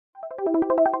Well,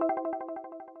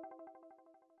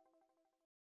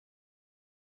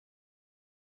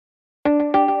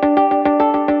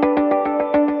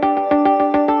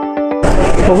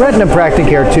 Retina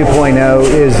PractiCare 2.0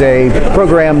 is a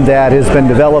program that has been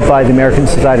developed by the American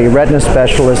Society of Retina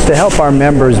Specialists to help our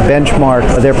members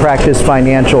benchmark their practice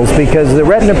financials, because the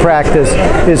retina practice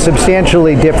is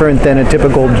substantially different than a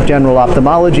typical general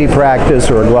ophthalmology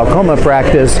practice or a glaucoma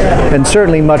practice, and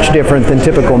certainly much different than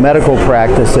typical medical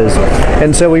practices.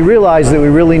 And so we realized that we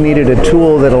really needed a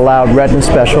tool that allowed retina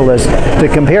specialists to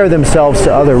compare themselves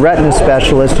to other retina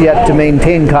specialists, yet to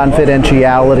maintain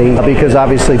confidentiality, because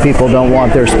obviously people don't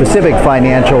want their specific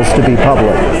financials to be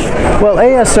public. Well,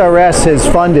 ASRS has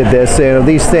funded this.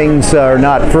 These things are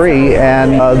not free,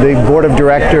 and the board of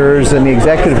directors and the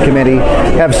executive committee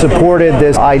have supported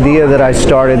this idea that I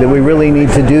started, that we really need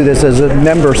to do this as a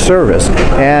member service.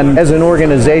 And as an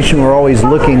organization, we're always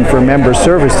looking for member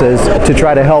services to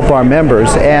try to help our members.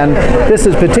 And this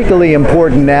is particularly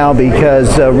important now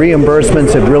because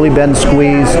reimbursements have really been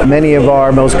squeezed. Many of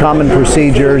our most common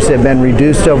procedures have been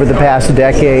reduced over the past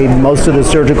decade. Most of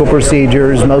the surgical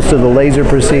procedures, most of the laser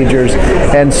procedures,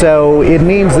 and so it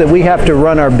means that we have to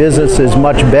run our businesses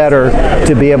much better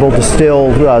to be able to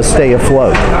still stay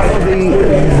afloat.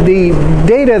 The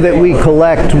data that we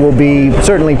collect will be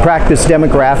certainly practice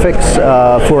demographics,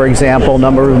 for example,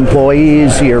 number of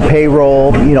employees, your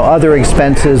payroll, other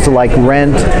expenses like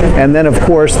rent, and then of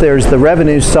course there's the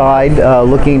revenue side,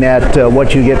 looking at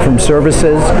what you get from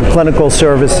services, clinical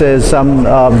services. Some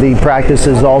of the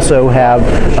practices also have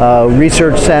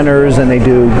research centers, and they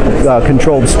do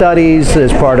controlled studies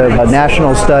as part of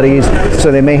national studies,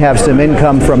 so they may have some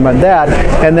income from that.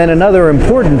 And then another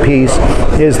important piece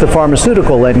is the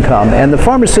pharmaceutical income. And the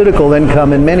pharmaceutical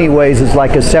income in many ways is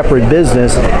like a separate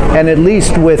business, and at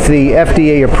least with the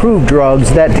FDA approved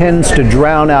drugs, that tends to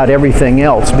drown out everything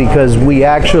else, because we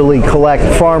actually collect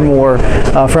far more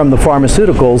from the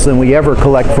pharmaceuticals than we ever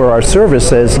collect for our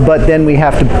services, but then we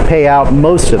have to pay out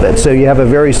most of it. So you have a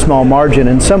very small margin.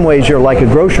 In some ways you're like a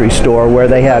grocery store where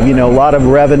they have a lot of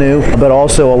revenue but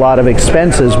also a lot of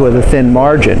expenses with a thin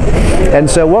margin. And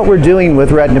so what we're doing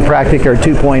with Retina PractiCare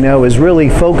 2.0 is really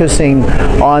focusing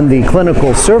on the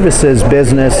clinical services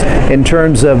business in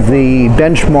terms of the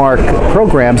benchmark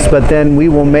programs, but then we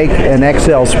will make an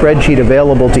Excel spreadsheet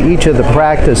available to each of the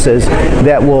practices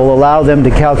that will allow them to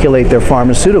calculate their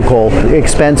pharmaceutical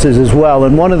expenses as well.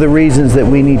 And one of the reasons that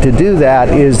we need to do that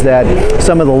is that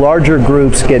some of the larger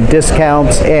groups get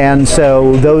discounts, and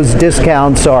so those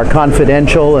discounts are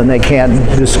confidential and they can't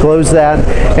disclose that.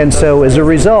 And so as a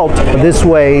result, this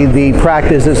way the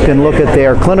practices can look at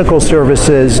their clinical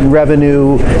services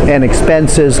revenue and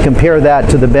expenses, compare that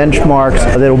to the benchmarks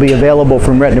that will be available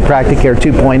from Retina PractiCare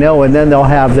 2.0, and then they'll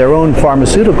have their own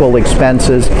pharmaceutical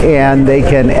expenses, and they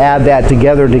can add that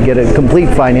together to get a complete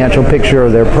financial picture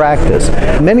of their practice.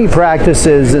 Many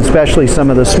practices, especially some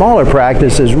of the smaller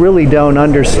practices, really don't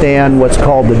understand what's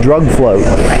called the drug float.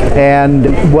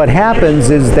 And what happens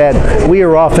is that we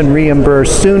are often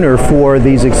reimbursed sooner for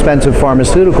these expensive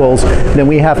pharmaceuticals than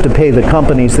we have to pay the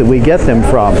companies that we get them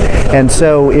from. And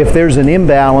so if there's an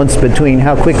imbalance between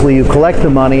how quickly you collect the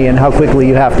money and how quickly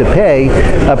you have to pay,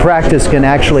 a practice can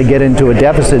actually get into a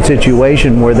deficit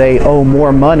situation where they owe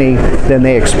more money than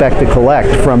they expect to collect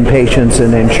from patients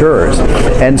and insurers.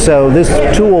 And so this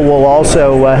tool will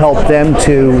also help them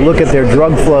to look at their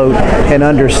drug float and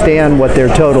understand what their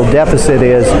total deficit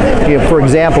is. For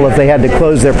example, if they had to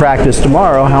close their practice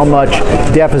tomorrow, how much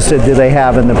deficit do they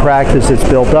have in the practice that's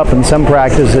built up? And some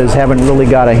practices haven't really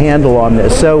got a handle on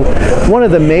this. So one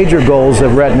of the major goals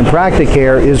of Retina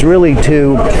PractiCare is really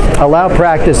to allow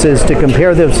practices to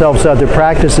compare themselves to other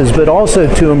practices, but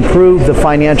also to improve the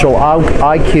financial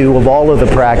IQ of all of the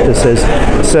practices,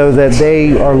 so that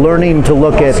they are learning to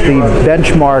look at the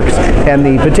benchmarks and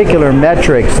the particular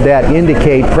metrics that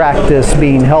indicate practice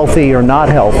being healthy or not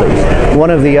healthy. One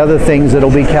of the other things that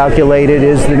will be calculated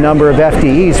is the number of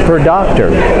FTEs per doctor.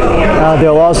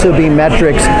 There'll also be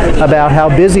metrics about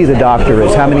how busy the doctor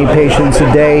is, how many patients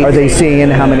a day are they seeing,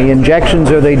 how many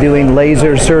injections are they doing,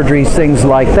 laser surgeries, things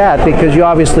like that, because you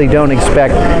obviously don't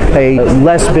expect a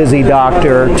less busy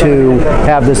doctor to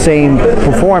have the same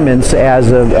performance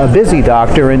as a busy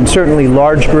doctor, and certainly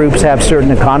large groups have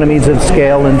certain economies of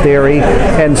scale in theory.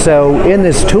 And so in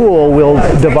this tool we'll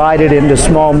divide it into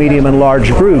small, medium, and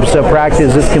large groups, so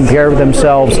practices can compare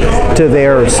themselves to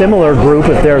their similar group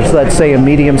if there's, let's say, a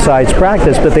medium-sized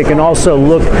practice, but they can also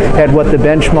look at what the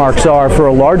benchmarks are for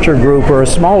a larger group or a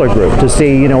smaller group to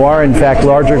see, are in fact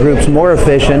larger groups more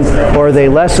efficient, or are they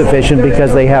less efficient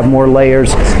because they have more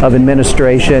layers of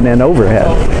administration and overhead?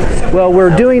 Well,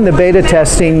 we're doing the beta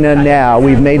testing now.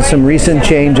 We've made some recent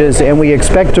changes, and we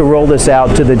expect to roll this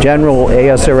out to the general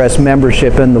ASRS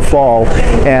membership in the fall.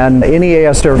 And any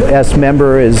ASRS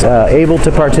member is able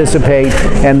to participate,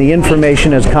 and the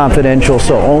information is confidential,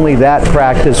 so only that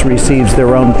practice receives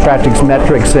their own practice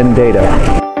metrics and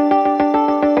data.